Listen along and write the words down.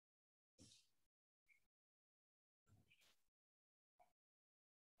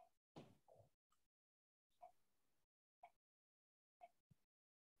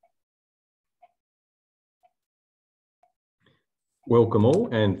Welcome all,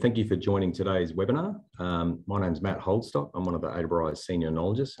 and thank you for joining today's webinar. My name is Matt Holdstock. I'm one of the Adbri Senior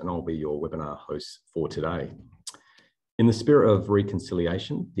Enologists, and I'll be your webinar host for today. In the spirit of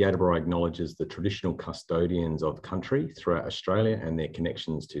reconciliation, the Adbri acknowledges the traditional custodians of country throughout Australia and their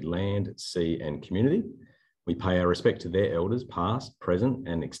connections to land, sea, and community. We pay our respect to their elders, past, present,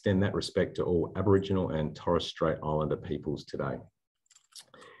 and extend that respect to all Aboriginal and Torres Strait Islander peoples today.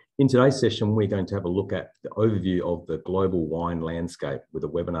 In today's session, we're going to have a look at the overview of the global wine landscape with a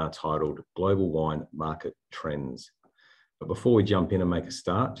webinar titled Global Wine Market Trends. But before we jump in and make a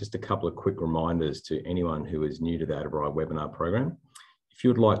start, just a couple of quick reminders to anyone who is new to the Adbri webinar program. If you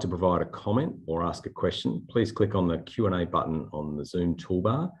would like to provide a comment or ask a question, please click on the Q&A button on the Zoom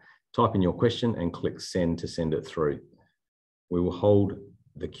toolbar, type in your question and click send to send it through. We will hold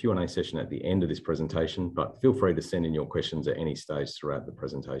the Q&A session at the end of this presentation, but feel free to send in your questions at any stage throughout the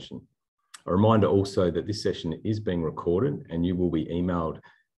presentation. A reminder also that this session is being recorded and you will be emailed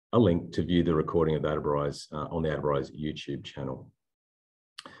a link to view the recording of the Adbri's on the Adbri's YouTube channel.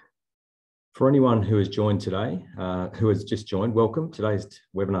 For anyone who has joined today, who has just joined, welcome. Today's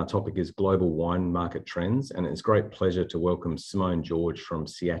webinar topic is Global Wine Market Trends, and it's a great pleasure to welcome Simone George from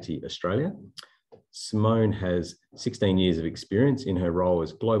Ciatti, Australia. Simone has 16 years of experience in her role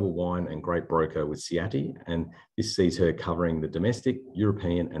as global wine and grape broker with Ciatti, and this sees her covering the domestic,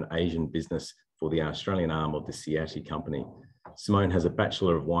 European and Asian business for the Australian arm of the Ciatti company. Simone has a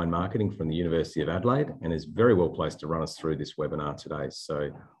Bachelor of Wine Marketing from the University of Adelaide and is very well placed to run us through this webinar today.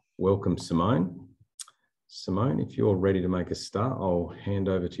 So welcome, Simone. Simone, if you're ready to make a start, I'll hand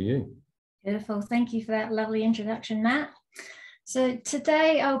over to you. Beautiful. Thank you for that lovely introduction, Matt. So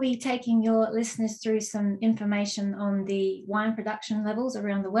today I'll be taking your listeners through some information on the wine production levels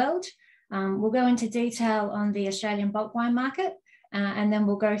around the world. We'll go into detail on the Australian bulk wine market, and then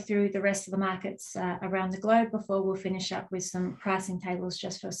we'll go through the rest of the markets around the globe before we'll finish up with some pricing tables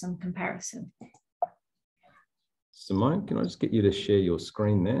just for some comparison. Simone, can I just get you to share your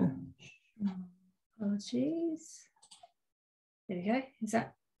screen there? Apologies. There we go.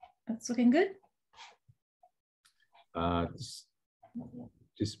 That's looking good?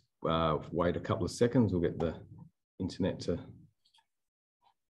 Just wait a couple of seconds, we'll get the internet to...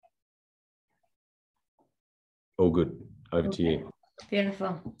 All good, over to you.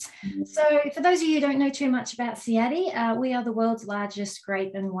 Beautiful. So for those of you who don't know too much about Ciatti, we are the world's largest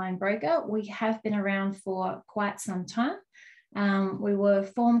grape and wine broker. We have been around for quite some time. We were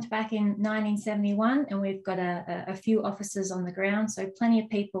formed back in 1971 and we've got a few offices on the ground, so plenty of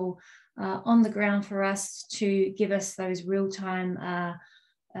people on the ground for us to give us those real-time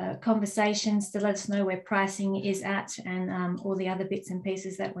conversations to let us know where pricing is at and all the other bits and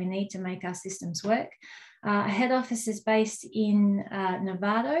pieces that we need to make our systems work. Our head office is based in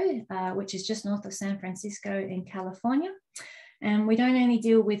Novato, which is just north of San Francisco in California. And we don't only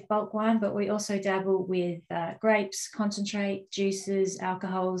deal with bulk wine, but we also dabble with grapes, concentrate, juices,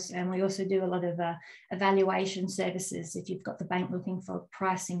 alcohols, and we also do a lot of evaluation services if you've got the bank looking for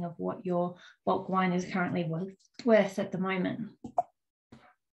pricing of what your bulk wine is currently worth at the moment.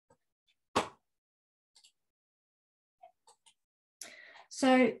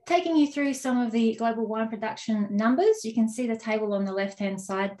 So taking you through some of the global wine production numbers, you can see the table on the left-hand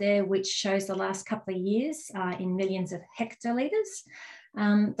side there, which shows the last couple of years in millions of hectolitres.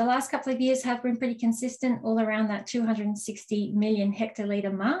 The last couple of years have been pretty consistent, all around that 260 million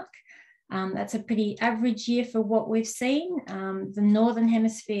hectolitre mark. That's a pretty average year for what we've seen. The Northern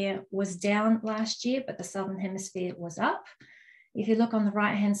Hemisphere was down last year, but the Southern Hemisphere was up. If you look on the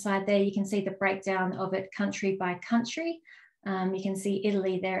right-hand side there, you can see the breakdown of it country by country. You can see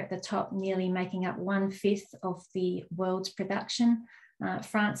Italy there at the top, nearly making up 1/5 of the world's production.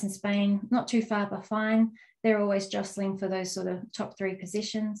 France and Spain, not too far behind. They're always jostling for those sort of top 3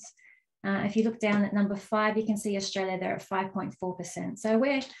 positions. If you look down at number 5, you can see Australia there at 5.4%. So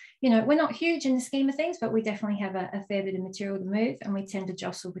we're not huge in the scheme of things, but we definitely have a fair bit of material to move, and we tend to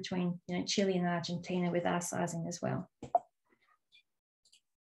jostle between Chile and Argentina with our sizing as well.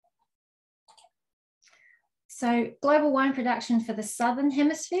 So global wine production for the Southern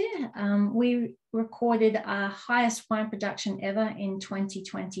Hemisphere, we recorded our highest wine production ever in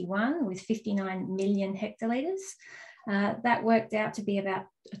 2021 with 59 million hectolitres. That worked out to be about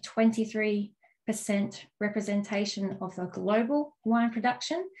a 23% representation of the global wine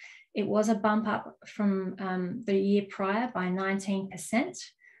production. It was a bump up from the year prior by 19%.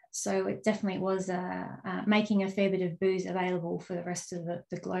 So it definitely was making a fair bit of booze available for the rest of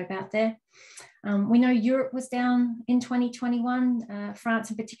the globe out there. We know Europe was down in 2021,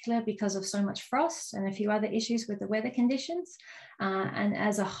 France in particular, because of so much frost and a few other issues with the weather conditions. And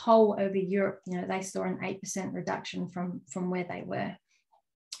as a whole over Europe, they saw an 8% reduction from where they were.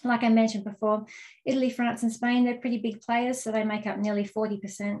 Like I mentioned before, Italy, France, and Spain, they're pretty big players. So they make up nearly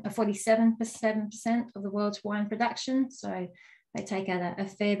 40% or 47% of the world's wine production. So they take out a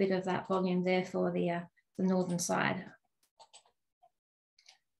fair bit of that volume there for the northern side.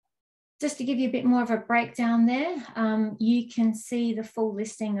 Just to give you a bit more of a breakdown there, you can see the full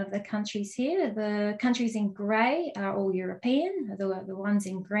listing of the countries here. The countries in grey are all European. The ones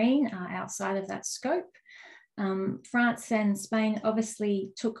in green are outside of that scope. France and Spain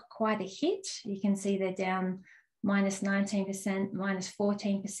obviously took quite a hit. You can see they're down minus 19%, minus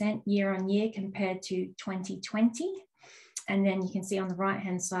 14% year on year compared to 2020. And then you can see on the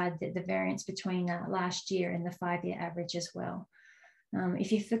right-hand side that the variance between last year and the 5-year average as well.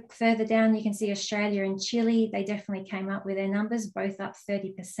 If you look further down, you can see Australia and Chile, they definitely came up with their numbers, both up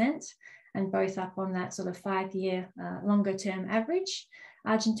 30% and both up on that sort of 5-year longer term average.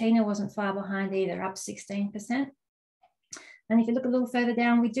 Argentina wasn't far behind either, up 16%. And if you look a little further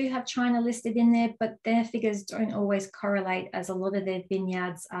down, we do have China listed in there, but their figures don't always correlate, as a lot of their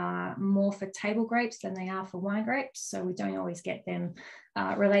vineyards are more for table grapes than they are for wine grapes. So we don't always get them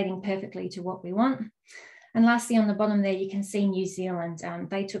relating perfectly to what we want. And lastly, on the bottom there, you can see New Zealand.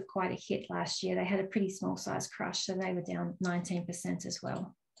 They took quite a hit last year. They had a pretty small size crush, so they were down 19% as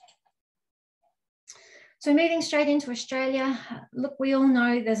well. So moving straight into Australia, look, we all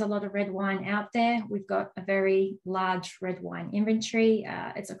know there's a lot of red wine out there. We've got a very large red wine inventory.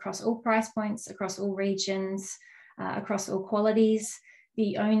 It's across all price points, across all regions, across all qualities.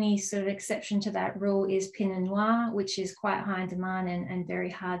 The only sort of exception to that rule is Pinot Noir, which is quite high in demand and very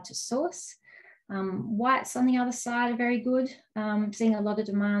hard to source. Whites on the other side are very good. Seeing a lot of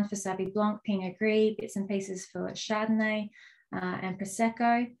demand for Sauvignon Blanc, Pinot Gris, bits and pieces for Chardonnay and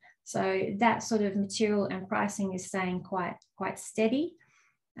Prosecco. So that sort of material and pricing is staying quite steady.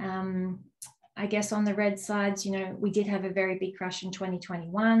 I guess on the red sides, we did have a very big crush in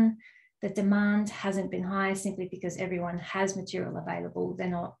 2021. The demand hasn't been high simply because everyone has material available. They're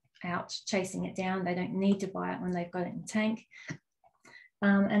not out chasing it down. They don't need to buy it when they've got it in tank.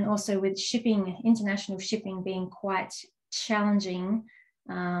 And also with shipping, international shipping being quite challenging,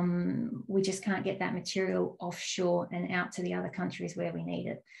 we just can't get that material offshore and out to the other countries where we need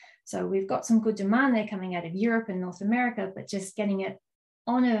it. So we've got some good demand there coming out of Europe and North America, but just getting it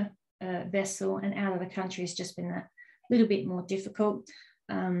on a vessel and out of the country has just been a little bit more difficult.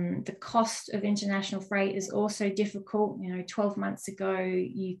 The cost of international freight is also difficult. 12 months ago,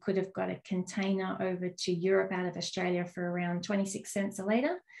 you could have got a container over to Europe out of Australia for around 26 cents a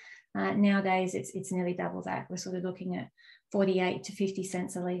litre. Nowadays, it's nearly double that. We're sort of looking at 48 to 50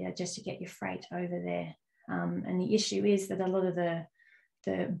 cents a litre just to get your freight over there. And the issue is that a lot of the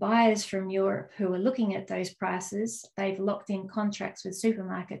buyers from Europe who are looking at those prices, they've locked in contracts with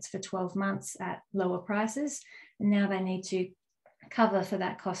supermarkets for 12 months at lower prices. And now they need to cover for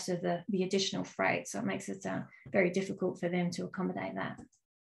that cost of the additional freight. So it makes it very difficult for them to accommodate that.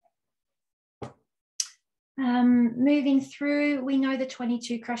 Moving through, we know the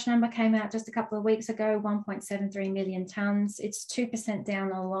 22 crush number came out just a couple of weeks ago, 1.73 million tonnes. It's 2%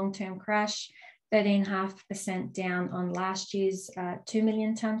 down on long-term crush, 13.5% down on last year's 2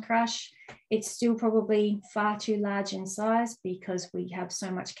 million tonne crush. It's still probably far too large in size because we have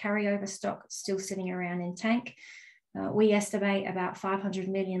so much carryover stock still sitting around in tank. We estimate about 500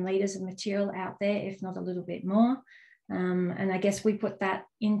 million litres of material out there, if not a little bit more. And I guess we put that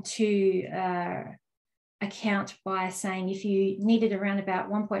into account by saying if you needed around about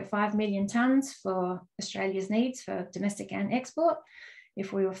 1.5 million tonnes for Australia's needs for domestic and export,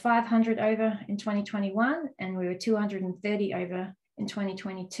 if we were 500 over in 2021 and we were 230 over in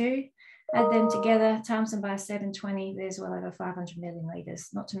 2022, add them together, times them by 720, there's well over 500 million litres,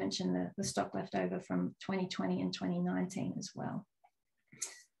 not to mention the stock left over from 2020 and 2019 as well.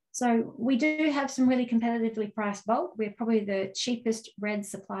 So we do have some really competitively priced bulk. We're probably the cheapest red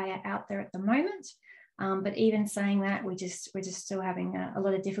supplier out there at the moment. But even saying that, we're just still having a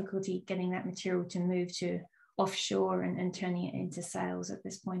lot of difficulty getting that material to move to offshore and turning it into sales at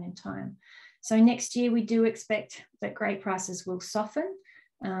this point in time. So next year, we do expect that grape prices will soften.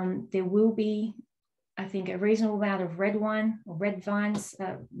 There will be, I think, a reasonable amount of red wine or red vines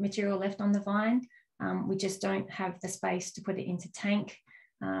material left on the vine. We just don't have the space to put it into tank.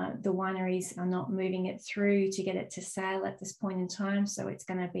 The wineries are not moving it through to get it to sale at this point in time. So it's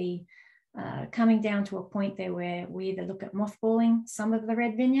going to be coming down to a point there where we either look at mothballing some of the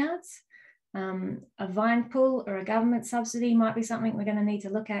red vineyards. A vine pull or a government subsidy might be something we're going to need to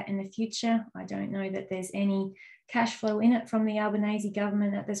look at in the future. I don't know that there's any cash flow in it from the Albanese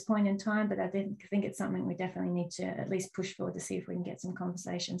government at this point in time, but I think it's something we definitely need to at least push forward to see if we can get some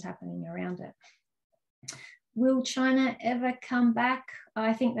conversations happening around it. Will China ever come back?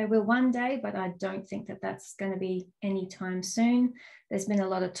 I think they will one day, but I don't think that that's going to be anytime soon. There's been a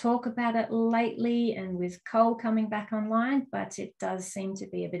lot of talk about it lately, and with coal coming back online, but it does seem to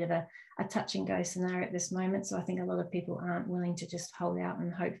be a bit of a touch and go scenario at this moment. So I think a lot of people aren't willing to just hold out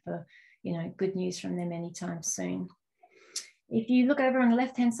and hope for, you know, good news from them anytime soon. If you look over on the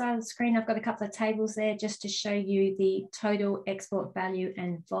left-hand side of the screen, I've got a couple of tables there just to show you the total export value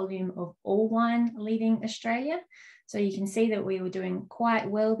and volume of all wine leaving Australia. So you can see that we were doing quite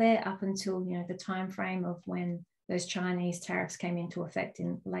well there up until, you know, the time frame of when those Chinese tariffs came into effect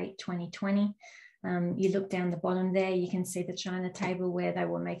in late 2020. You look down the bottom there, you can see the China table where they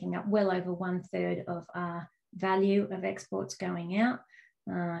were making up well over 1/3 of our value of exports going out.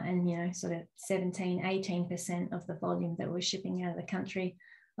 And, you know, sort of 17, 18% of the volume that we're shipping out of the country.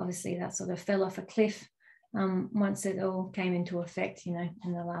 Obviously, that sort of fell off a cliff once it all came into effect, you know,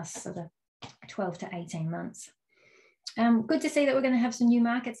 in the last sort of 12 to 18 months. Good to see that we're going to have some new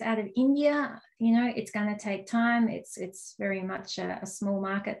markets out of India. You know, it's going to take time. It's very much a small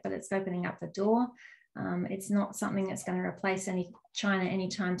market, but it's opening up the door. It's not something that's going to replace China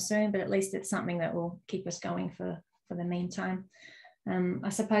anytime soon, but at least it's something that will keep us going for the meantime. I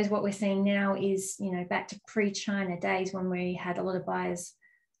suppose what we're seeing now is, you know, back to pre-China days when we had a lot of buyers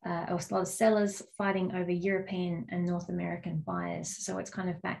or a lot of sellers fighting over European and North American buyers. So it's kind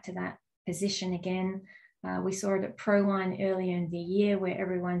of back to that position again. We saw it at ProWine earlier in the year where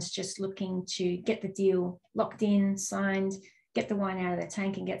everyone's just looking to get the deal locked in, signed, get the wine out of the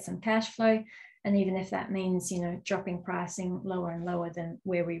tank and get some cash flow. And even if that means, you know, dropping pricing lower and lower than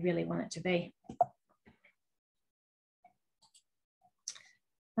where we really want it to be.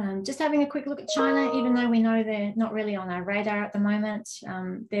 Just having a quick look at China, even though we know they're not really on our radar at the moment,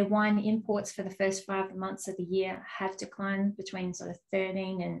 their wine imports for the first 5 months of the year have declined between sort of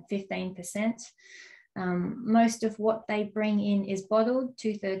 13 and 15%. Most of what they bring in is bottled,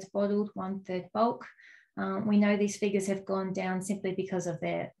 2/3 bottled, 1/3 bulk. We know these figures have gone down simply because of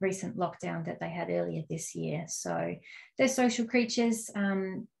their recent lockdown that they had earlier this year. So they're social creatures.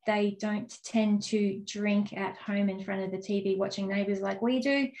 They don't tend to drink at home in front of the TV watching Neighbours like we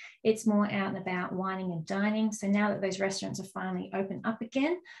do. It's more out and about wining and dining. So now that those restaurants are finally open up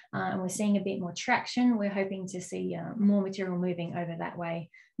again and we're seeing a bit more traction, we're hoping to see more material moving over that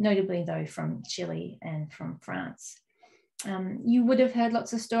way, notably though from Chile and from France. You would have heard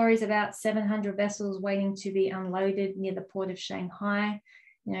lots of stories about 700 vessels waiting to be unloaded near the port of Shanghai.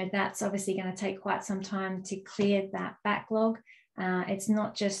 You know, that's obviously going to take quite some time to clear that backlog. It's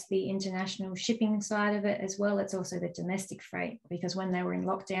not just the international shipping side of it as well, it's also the domestic freight, because when they were in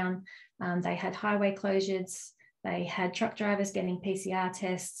lockdown, they had highway closures, they had truck drivers getting PCR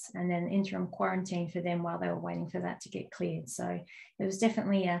tests and then interim quarantine for them while they were waiting for that to get cleared. So it was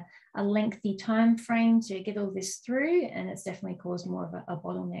definitely a lengthy time frame to get all this through, and it's definitely caused more of a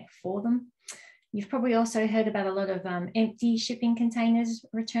bottleneck for them. You've probably also heard about a lot of empty shipping containers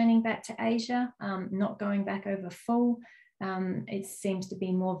returning back to Asia, not going back over full. It seems to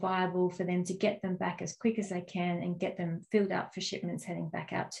be more viable for them to get them back as quick as they can and get them filled up for shipments heading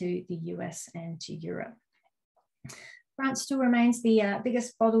back out to the US and to Europe. France still remains the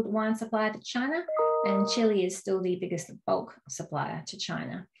biggest bottled wine supplier to China, and Chile is still the biggest bulk supplier to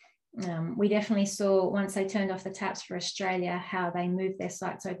China. We definitely saw, once they turned off the taps for Australia, how they moved their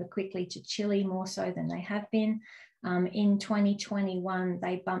sites over quickly to Chile, more so than they have been. In 2021,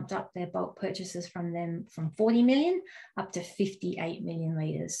 they bumped up their bulk purchases from them from 40 million up to 58 million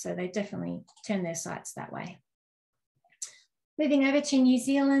litres. So they definitely turned their sights that way. Moving over to New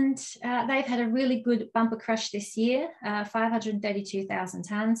Zealand, they've had a really good bumper crush this year, 532,000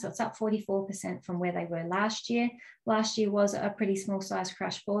 tonnes. So it's up 44% from where they were last year. Last year was a pretty small size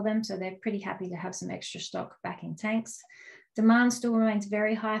crush for them, so they're pretty happy to have some extra stock back in tanks. Demand still remains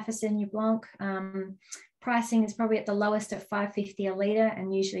very high for Sauvignon Blanc. Pricing is probably at the lowest at $5.50 a litre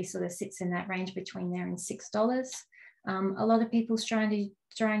and usually sort of sits in that range between there and $6. A lot of people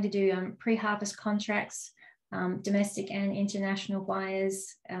trying to do pre-harvest contracts. Domestic and international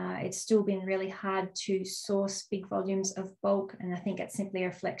buyers, it's still been really hard to source big volumes of bulk, and I think it's simply a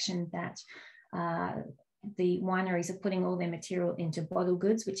reflection that the wineries are putting all their material into bottle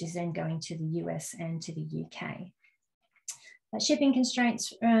goods, which is then going to the US and to the UK. Shipping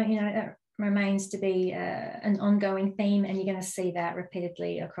constraints, remains to be an ongoing theme, and you're going to see that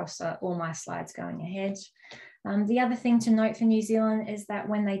repeatedly across all my slides going ahead. The other thing to note for New Zealand is that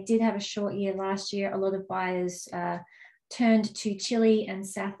when they did have a short year last year, a lot of buyers turned to Chile and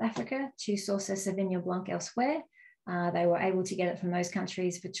South Africa to source their Sauvignon Blanc elsewhere. They were able to get it from those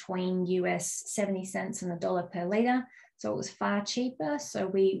countries between US 70 cents and $1 per litre. So it was far cheaper. So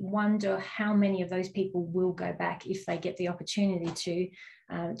we wonder how many of those people will go back if they get the opportunity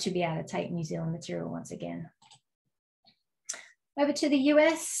to be able to take New Zealand material once again. Over to the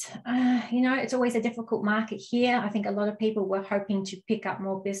US, you know, it's always a difficult market here. I think a lot of people were hoping to pick up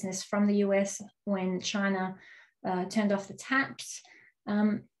more business from the US when China turned off the taps.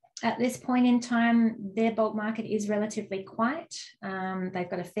 At this point in time, their bulk market is relatively quiet. They've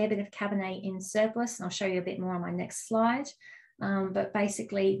got a fair bit of Cabernet in surplus, and I'll show you a bit more on my next slide. But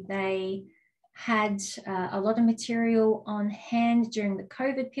basically, they had a lot of material on hand during the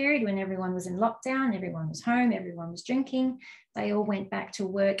COVID period when everyone was in lockdown, everyone was home, everyone was drinking. They all went back to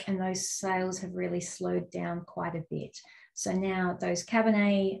work, and those sales have really slowed down quite a bit. So now those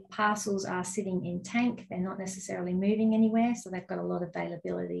Cabernet parcels are sitting in tank. They're not necessarily moving anywhere. So they've got a lot of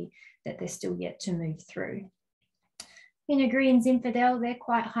availability that they're still yet to move through. Pinot Gris and Zinfandel, they're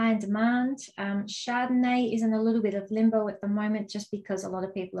quite high in demand. Chardonnay is in a little bit of limbo at the moment just because a lot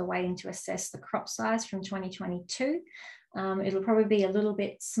of people are waiting to assess the crop size from 2022. It'll probably be a little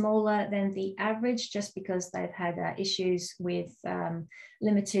bit smaller than the average just because they've had issues with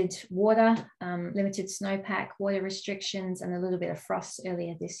limited water, limited snowpack, water restrictions, and a little bit of frost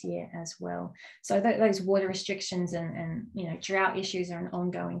earlier this year as well. So those water restrictions and you know, drought issues are an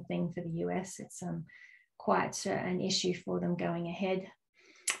ongoing thing for the US. It's quite an issue for them going ahead.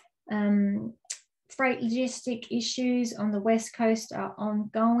 Freight logistic issues on the West Coast are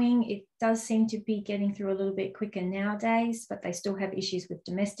ongoing. It does seem to be getting through a little bit quicker nowadays, but they still have issues with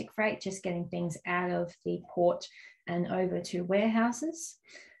domestic freight, just getting things out of the port and over to warehouses.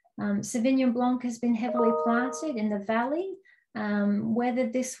 Sauvignon Blanc has been heavily planted in the valley. Whether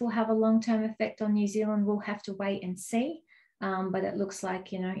this will have a long-term effect on New Zealand, we'll have to wait and see. But it looks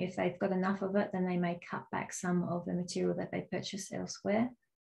like, you know, if they've got enough of it, then they may cut back some of the material that they purchase elsewhere.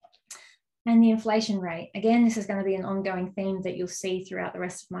 And the inflation rate, again, this is going to be an ongoing theme that you'll see throughout the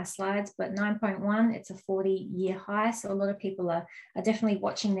rest of my slides, but 9.1, it's a 40-year high. So a lot of people are definitely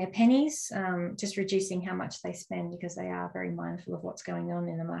watching their pennies, just reducing how much they spend because they are very mindful of what's going on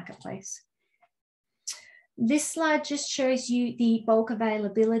in the marketplace. This slide just shows you the bulk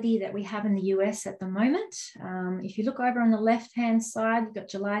availability that we have in the US at the moment. If you look over on the left-hand side, you've got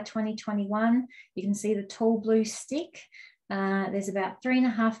July 2021. You can see the tall blue stick. There's about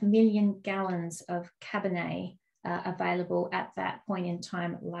 3.5 million gallons of Cabernet available at that point in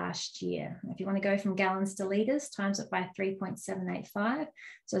time last year. If you want to go from gallons to litres, times it by 3.785.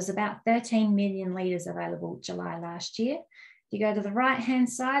 So there's about 13 million litres available July last year. If you go to the right-hand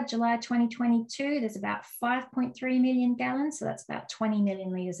side, July 2022, there's about 5.3 million gallons. So that's about 20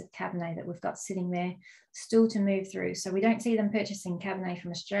 million litres of Cabernet that we've got sitting there still to move through. So we don't see them purchasing Cabernet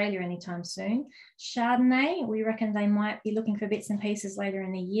from Australia anytime soon. Chardonnay, we reckon they might be looking for bits and pieces later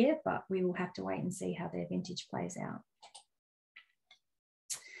in the year, but we will have to wait and see how their vintage plays out.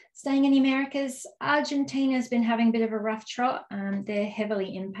 Staying in the Americas, Argentina's been having a bit of a rough trot. They're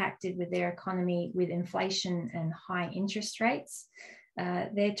heavily impacted with their economy with inflation and high interest rates.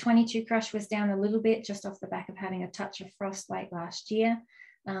 Their 22 crush was down a little bit just off the back of having a touch of frost late last year.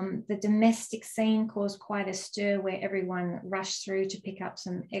 The domestic scene caused quite a stir where everyone rushed through to pick up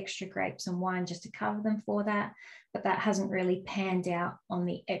some extra grapes and wine just to cover them for that. But that hasn't really panned out on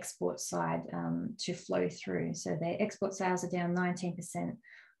the export side to flow through. So their export sales are down 19%.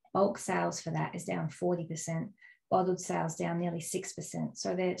 Bulk sales for that is down 40%, bottled sales down nearly 6%.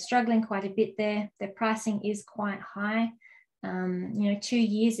 So they're struggling quite a bit there. Their pricing is quite high. You know, 2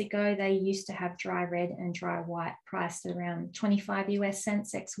 years ago, they used to have dry red and dry white priced at around 25 US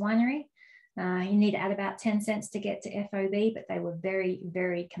cents ex winery. You need to add about 10 cents to get to FOB, but they were very,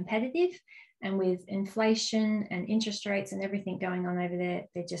 very competitive. And with inflation and interest rates and everything going on over there,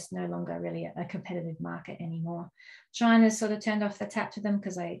 they're just no longer really a competitive market anymore. China's sort of turned off the tap to them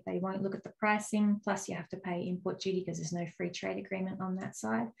because they won't look at the pricing. Plus you have to pay import duty because there's no free trade agreement on that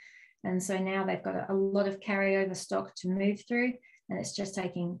side. And so now they've got a lot of carryover stock to move through, and it's just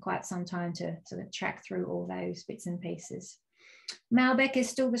taking quite some time to sort of track through all those bits and pieces. Malbec is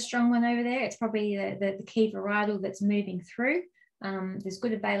still the strong one over there. It's probably the key varietal that's moving through. There's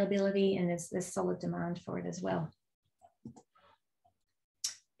good availability and there's solid demand for it as well.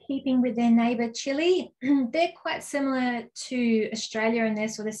 Keeping with their neighbour Chile, they're quite similar to Australia in their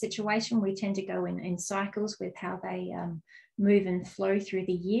sort of situation. We tend to go in cycles with how they move and flow through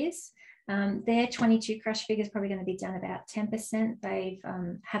the years. Their 22 crush figure is probably going to be down about 10%. They've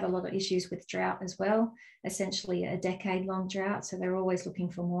had a lot of issues with drought as well, essentially a decade-long drought, so they're always looking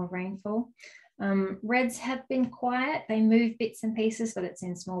for more rainfall. Reds have been quiet. They move bits and pieces, but it's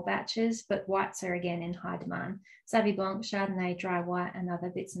in small batches, but whites are again in high demand. Sauvignon Blanc, Chardonnay, dry white, and other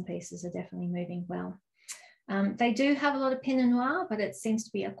bits and pieces are definitely moving well. They do have a lot of Pinot Noir, but it seems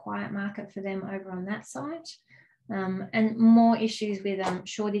to be a quiet market for them over on that side. And more issues with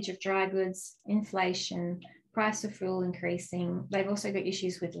shortage of dry goods, inflation, price of fuel increasing. They've also got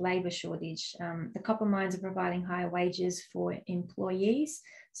issues with labour shortage. The copper mines are providing higher wages for employees,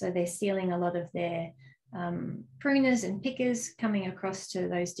 so they're stealing a lot of their pruners and pickers coming across to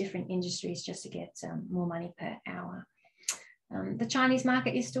those different industries just to get more money per hour. The Chinese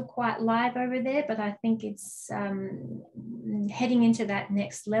market is still quite live over there, but I think it's heading into that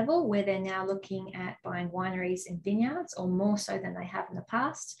next level where they're now looking at buying wineries and vineyards, or more so than they have in the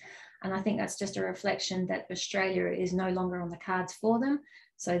past. And I think that's just a reflection that Australia is no longer on the cards for them.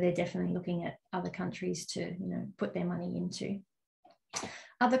 So they're definitely looking at other countries to, put their money into.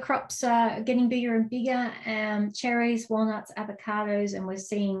 Other crops are getting bigger and bigger, cherries, walnuts, avocados, and we're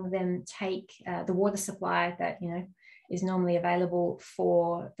seeing them take the water supply that, is normally available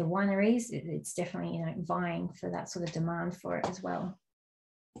for the wineries. It's definitely, vying for that sort of demand for it as well.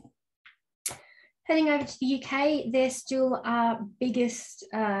 Heading over to the UK, they're still our biggest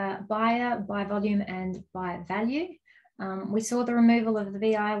buyer by volume and by value. We saw the removal of the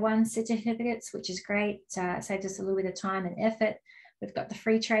VI1 certificates, which is great, saved us a little bit of time and effort. We've got the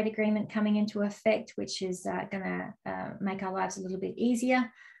free trade agreement coming into effect, which is going to make our lives a little bit easier.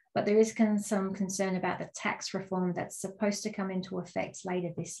 But there is some concern about the tax reform that's supposed to come into effect later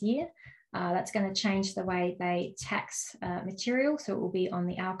this year. That's going to change the way they tax material. So it will be on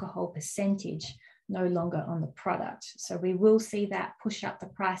the alcohol percentage, no longer on the product. So we will see that push up the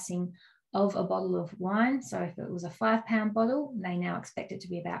pricing of a bottle of wine. So if it was a £5 bottle, they now expect it to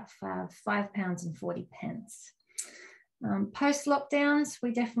be about £5.40. Post lockdowns,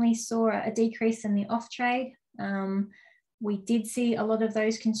 we definitely saw a decrease in the off trade. We did see a lot of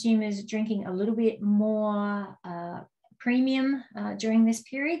those consumers drinking a little bit more premium during this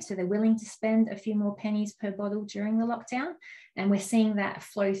period. So they're willing to spend a few more pennies per bottle during the lockdown. And we're seeing that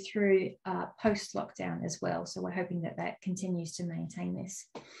flow through post-lockdown as well. So we're hoping that that continues to maintain this.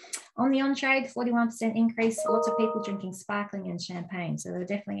 On the on-trade, 41% increase, lots of people drinking sparkling and champagne. So they're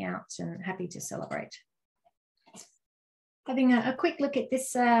definitely out and happy to celebrate. Having a quick look at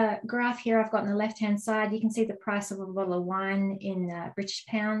this graph here I've got on the left-hand side, you can see the price of a bottle of wine in British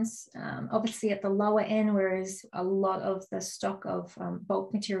pounds, obviously at the lower end, whereas a lot of the stock of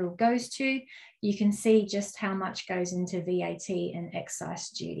bulk material goes to, you can see just how much goes into VAT and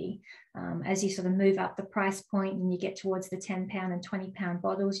excise duty. As you sort of move up the price point and you get towards the £10 and £20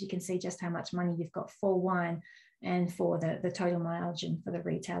 bottles, you can see just how much money you've got for wine and for the total margin for the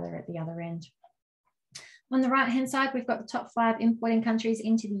retailer at the other end. On the right-hand side, we've got the top 5 importing countries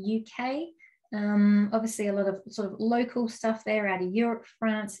into the UK. Obviously, a lot of sort of local stuff there out of Europe,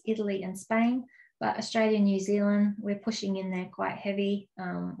 France, Italy, and Spain. But Australia and New Zealand, we're pushing in there quite heavy.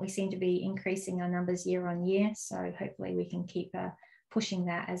 We seem to be increasing our numbers year on year. So hopefully we can keep pushing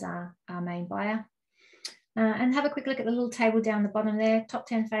that as our main buyer. And have a quick look at the little table down the bottom there. Top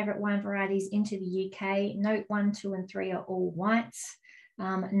 10 favourite wine varieties into the UK. Note 1, 2, and 3 are all whites.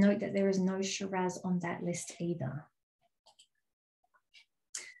 Note that there is no Shiraz on that list either.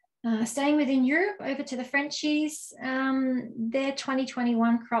 Staying within Europe, over to the Frenchies, their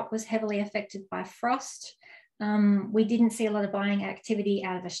 2021 crop was heavily affected by frost. We didn't see a lot of buying activity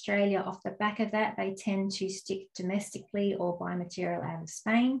out of Australia off the back of that. They tend to stick domestically or buy material out of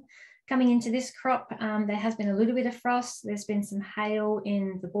Spain. Coming into this crop, there has been a little bit of frost. There's been some hail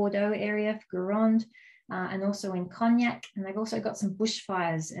in the Bordeaux area for Gironde. And also in Cognac, and they've also got some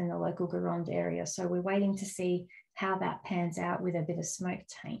bushfires in the local Gironde area. So we're waiting to see how that pans out with a bit of smoke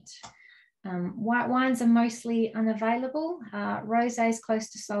taint. White wines are mostly unavailable. Rosé is close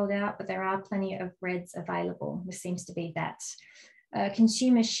to sold out, but there are plenty of reds available. There seems to be that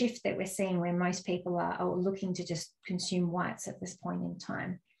consumer shift that we're seeing where most people are looking to just consume whites at this point in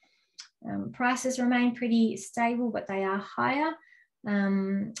time. Prices remain pretty stable, but they are higher.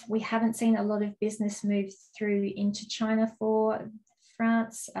 We haven't seen a lot of business move through into China for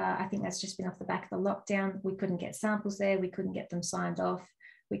France. I think that's just been off the back of the lockdown. We couldn't get samples there. We couldn't get them signed off.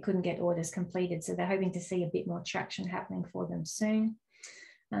 We couldn't get orders completed. So they're hoping to see a bit more traction happening for them soon.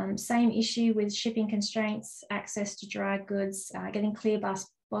 Same issue with shipping constraints, access to dry goods. Getting clear bus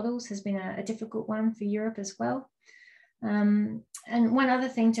bottles has been a difficult one for Europe as well. And one other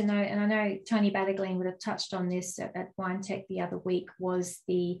thing to note, and I know Tony Battagleen would have touched on this at WineTech the other week, was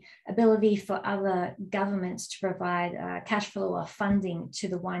the ability for other governments to provide cash flow or funding to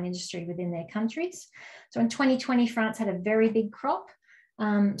the wine industry within their countries. So in 2020, France had a very big crop.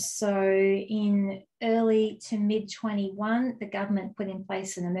 So in early to mid 21, the government put in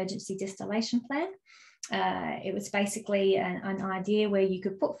place an emergency distillation plan. It was basically an idea where you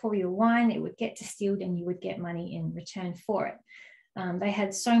could put for your wine, it would get distilled and you would get money in return for it. They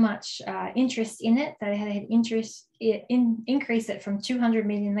had so much interest in it, they had increase it from 200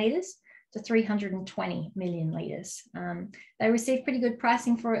 million litres to 320 million litres. They received pretty good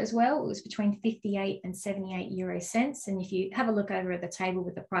pricing for it as well. It was between 58 and 78 euro cents. And if you have a look over at the table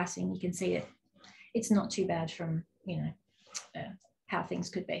with the pricing, you can see it. It's not too bad from, you know, how things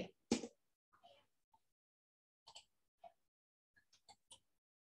could be.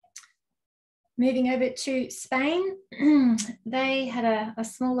 Moving over to Spain, they had a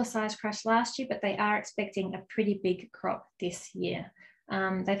smaller size crush last year, but they are expecting a pretty big crop this year.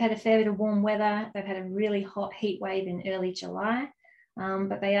 They've had a fair bit of warm weather. They've had a really hot heat wave in early July,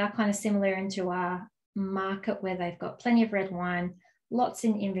 but they are kind of similar into our market where they've got plenty of red wine, lots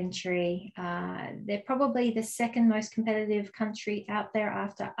in inventory. They're probably the second most competitive country out there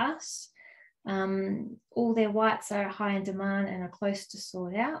after us. All their whites are high in demand and are close to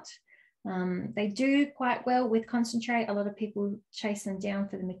sold out. They do quite well with concentrate. A lot of people chase them down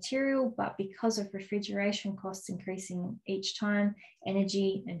for the material, but because of refrigeration costs increasing each time,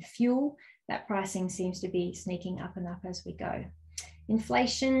 energy and fuel, that pricing seems to be sneaking up and up as we go.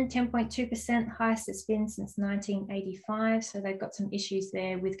 Inflation, 10.2%, highest it's been since 1985. So they've got some issues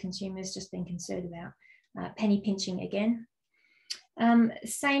there with consumers just being concerned about penny pinching again.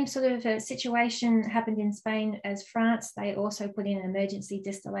 Same sort of a situation happened in Spain as France. They also put in an emergency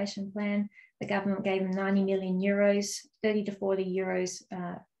distillation plan. The government gave them 90 million euros, 30 to 40 euros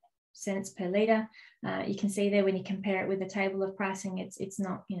cents per litre. You can see there when you compare it with the table of pricing, it's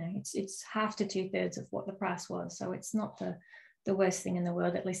not, you know, it's half to 2/3 of what the price was. So it's not the worst thing in the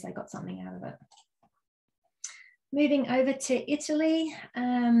world. At least they got something out of it. Moving over to Italy,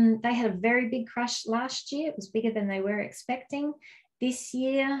 they had a very big crush last year. It was bigger than they were expecting. This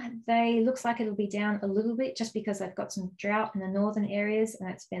year, looks like it'll be down a little bit just because they've got some drought in the northern areas and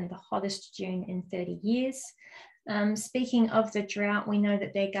it's been the hottest June in 30 years. Speaking of the drought, we know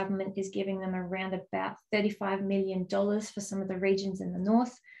that their government is giving them around about $35 million for some of the regions in the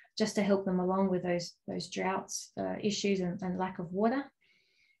north, just to help them along with those droughts issues and lack of water.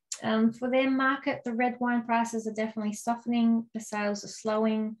 For their market, the red wine prices are definitely softening, the sales are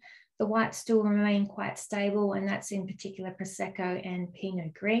slowing, the whites still remain quite stable, and that's in particular Prosecco and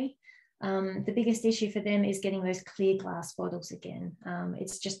Pinot Gris. The biggest issue for them is getting those clear glass bottles again.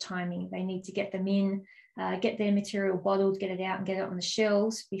 It's just timing. They need to get them in, get their material bottled, get it out and get it on the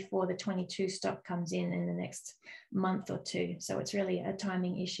shelves before the 22 stock comes in the next month or two. So it's really a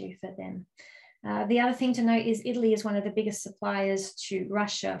timing issue for them. The other thing to note is Italy is one of the biggest suppliers to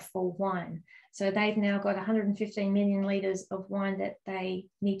Russia for wine. So they've now got 115 million litres of wine that they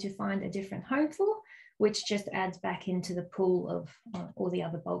need to find a different home for, which just adds back into the pool of all the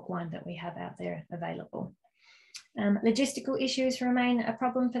other bulk wine that we have out there available. Logistical issues remain a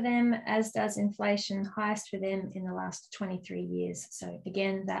problem for them, as does inflation, highest for them in the last 23 years. So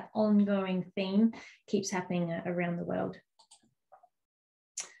again, that ongoing theme keeps happening around the world.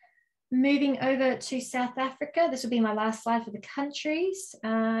 Moving over to South Africa, this will be my last slide for the countries.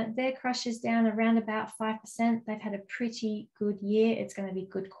 Their crush is down around about 5%. They've had a pretty good year. It's going to be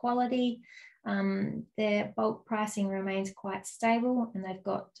good quality. Their bulk pricing remains quite stable and they've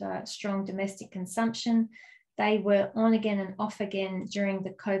got strong domestic consumption. They were on again and off again during the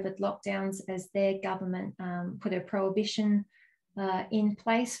COVID lockdowns as their government put a prohibition in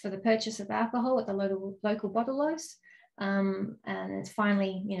place for the purchase of alcohol at the local bottle-os. And it's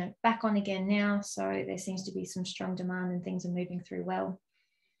finally, you know, back on again now. So there seems to be some strong demand and things are moving through well.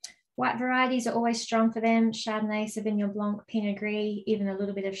 White varieties are always strong for them. Chardonnay, Sauvignon Blanc, Pinot Gris, even a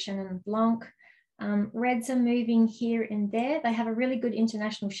little bit of Chenin Blanc. Reds are moving here and there. They have a really good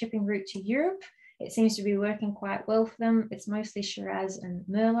international shipping route to Europe. It seems to be working quite well for them. It's mostly Shiraz and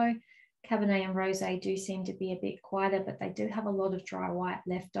Merlot. Cabernet and Rosé do seem to be a bit quieter, but they do have a lot of dry white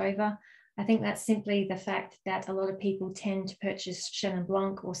left over. I think that's simply the fact that a lot of people tend to purchase Chenin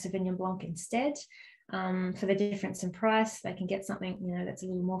Blanc or Sauvignon Blanc instead. For the difference in price, they can get something, you know, that's a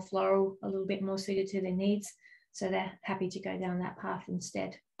little more floral, a little bit more suited to their needs. So they're happy to go down that path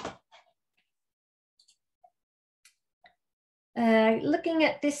instead. Looking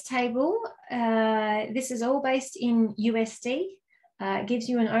at this table, this is all based in USD. It gives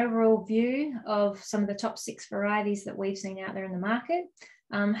you an overall view of some of the top 6 varieties that we've seen out there in the market.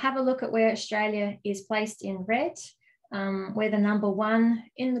 Have a look at where Australia is placed in red. We're the #1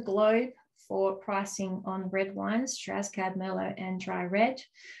 in the globe for pricing on red wines, Shiraz, Cab, Merlot, and dry red.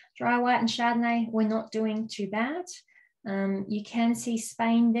 Dry white and Chardonnay, we're not doing too bad. You can see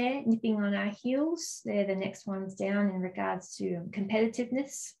Spain there nipping on our heels. They're the next ones down in regards to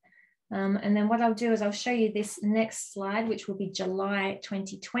competitiveness. And then what I'll do is I'll show you this next slide, which will be July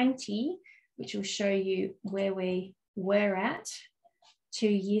 2020, which will show you where we were at 2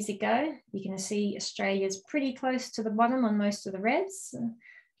 years ago. You can see Australia's pretty close to the bottom on most of the reds.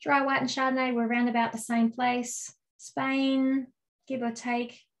 Dry white and Chardonnay were around about the same place. Spain, give or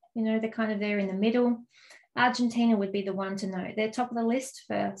take, you know, they're kind of there in the middle. Argentina would be the one to note. They're top of the list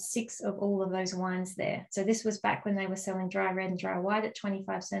for 6 of all of those wines there. So this was back when they were selling dry red and dry white at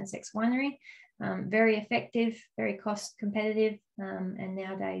 25 cents ex winery. Very effective, very cost competitive. And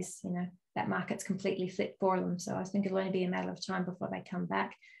nowadays, you know, that market's completely flipped for them. So I think it'll only be a matter of time before they come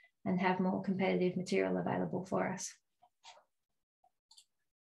back and have more competitive material available for us.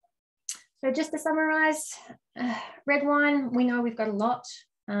 So just to summarize, red wine, we know we've got a lot.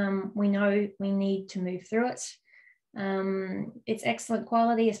 We know we need to move through it. It's excellent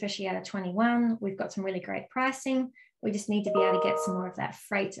quality, especially out of 21. We've got some really great pricing. We just need to be able to get some more of that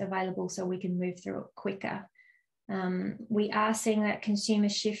freight available so we can move through it quicker. We are seeing that consumer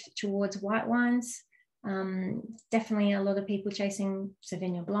shift towards white wines. Definitely a lot of people chasing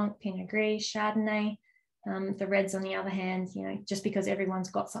Sauvignon Blanc, Pinot Gris, Chardonnay. The reds, on the other hand, you know, just because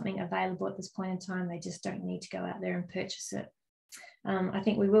everyone's got something available at this point in time, they just don't need to go out there and purchase it. I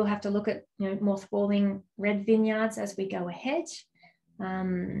think we will have to look at, you know, mothballing red vineyards as we go ahead,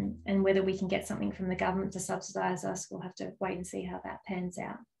 and whether we can get something from the government to subsidise us, we'll have to wait and see how that pans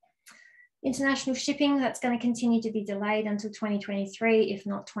out. International shipping, that's going to continue to be delayed until 2023, if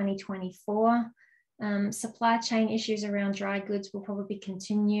not 2024. Supply chain issues around dry goods will probably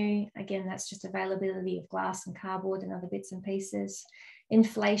continue. Again, that's just availability of glass and cardboard and other bits and pieces.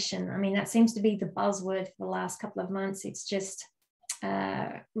 Inflation, I mean, that seems to be the buzzword for the last couple of months. It's just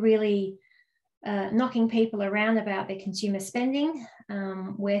really knocking people around about their consumer spending,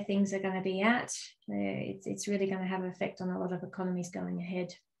 where things are going to be at. It's really going to have an effect on a lot of economies going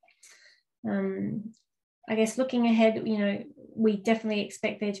ahead. I guess looking ahead, you know, we definitely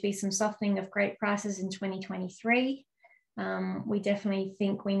expect there to be some softening of grape prices in 2023. We definitely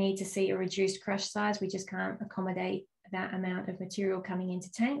think we need to see a reduced crush size. We just can't accommodate that amount of material coming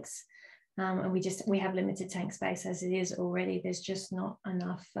into tanks. And we have limited tank space as it is already. There's just not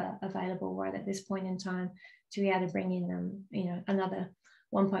enough available right at this point in time to be able to bring in, you know, another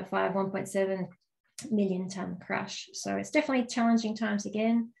 1.5, 1.7 million ton crush. So it's definitely challenging times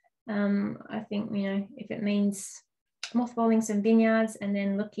again. I think, you know, if it means mothballing some vineyards and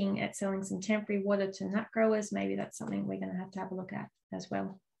then looking at selling some temporary water to nut growers, maybe that's something we're going to have a look at as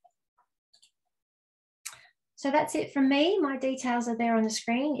well. So that's it from me. My details are there on the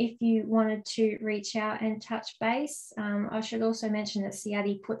screen if you wanted to reach out and touch base. I should also mention that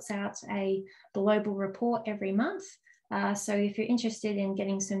CIADI puts out a global report every month. So if you're interested in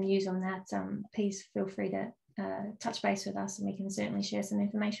getting some news on that, please feel free to touch base with us and we can certainly share some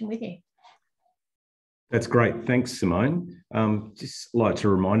information with you. That's great. Thanks, Simone. Just like to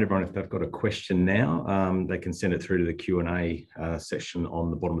remind everyone, if they've got a question now, they can send it through to the Q&A section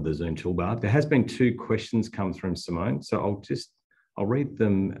on the bottom of the Zoom toolbar. There has been 2 questions come from Simone, so I'll read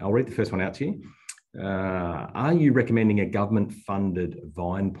them. I'll read the first one out to you. Are you recommending a government-funded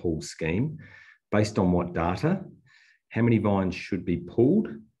vine pool scheme? Based on what data? How many vines should be pooled?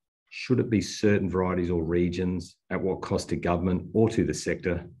 Should it be certain varieties or regions? At what cost to government or to the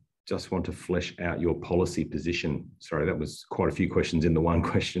sector? Just want to flesh out your policy position. Sorry, that was quite a few questions in the one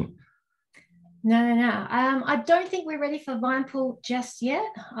question. No. I don't think we're ready for vine pool just yet.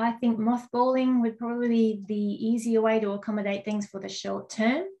 I think mothballing would probably be the easier way to accommodate things for the short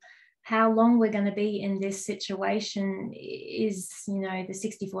term. How long we're going to be in this situation is, you know, the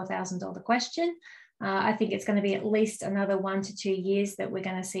 $64,000 question. I think it's going to be at least another 1 to 2 years that we're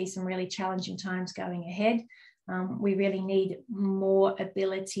going to see some really challenging times going ahead. We really need more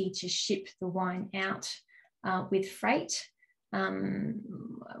ability to ship the wine out with freight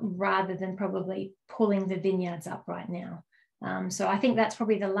rather than probably pulling the vineyards up right now. So I think that's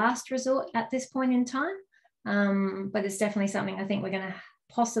probably the last resort at this point in time. But it's definitely something I think we're going to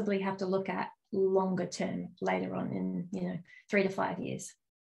possibly have to look at longer term later on in, you know, 3 to 5 years.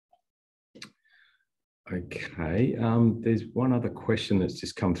 Okay, there's one other question that's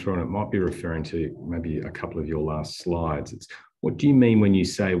just come through and it might be referring to maybe a couple of your last slides. It's, what do you mean when you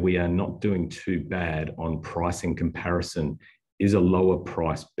say we are not doing too bad on pricing comparison? is a lower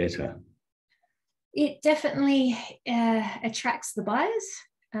price better? It definitely attracts the buyers.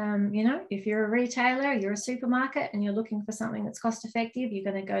 You know, if you're a retailer, you're a supermarket and you're looking for something that's cost effective,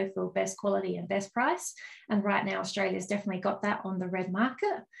 you're going to go for best quality and best price. And right now, Australia's definitely got that on the red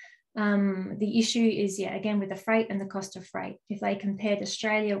market. The issue is, yeah, again, with the freight and the cost of freight. If they compared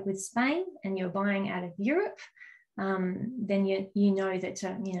Australia with Spain and you're buying out of Europe, then you know that,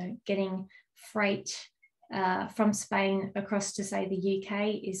 you know, getting freight from Spain across to, say, the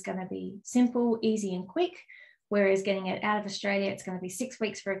UK is going to be simple, easy and quick. Whereas getting it out of Australia, it's going to be 6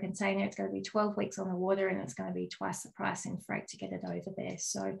 weeks for a container, it's going to be 12 weeks on the water, and it's going to be twice the price in freight to get it over there.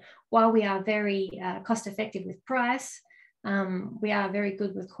 So while we are very cost effective with price, we are very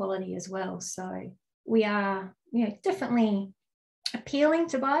good with quality as well. So we are, you know, definitely appealing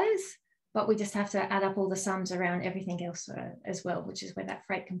to buyers, but we just have to add up all the sums around everything else as well, which is where that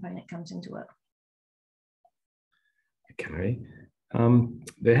freight component comes into it. Okay.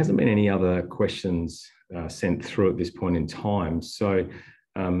 There hasn't been any other questions sent through at this point in time. So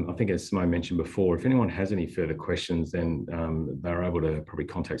I think, as Simone mentioned before, if anyone has any further questions, then they're able to probably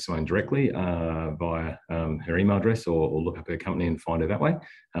contact Simone directly via her email address, or look up her company and find her that way,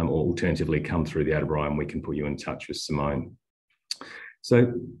 or alternatively come through the Adbri and we can put you in touch with Simone.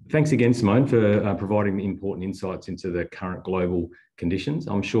 So thanks again, Simone, for providing important insights into the current global conditions.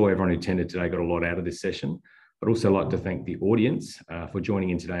 I'm sure everyone who attended today got a lot out of this session. I'd also like to thank the audience for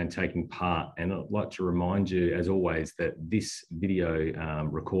joining in today and taking part. And I'd like to remind you, as always, that this video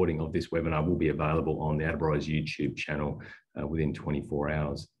recording of this webinar will be available on the Adbri's YouTube channel within 24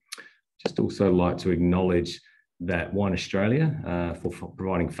 hours. Just also like to acknowledge that Wine Australia for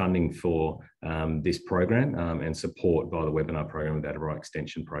providing funding for this program and support by the webinar program of the Adbri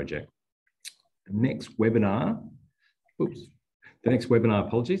Extension Project. The next webinar,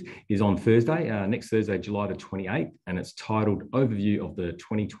 apologies, is on Thursday, next Thursday, July the 28th, and it's titled Overview of the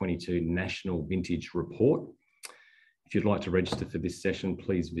 2022 National Vintage Report. If you'd like to register for this session,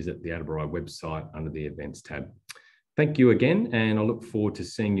 please visit the Adbri website under the Events tab. Thank you again, and I look forward to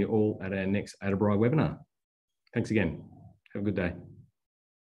seeing you all at our next Adbri webinar. Thanks again. Have a good day.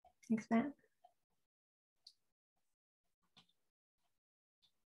 Thanks, Matt.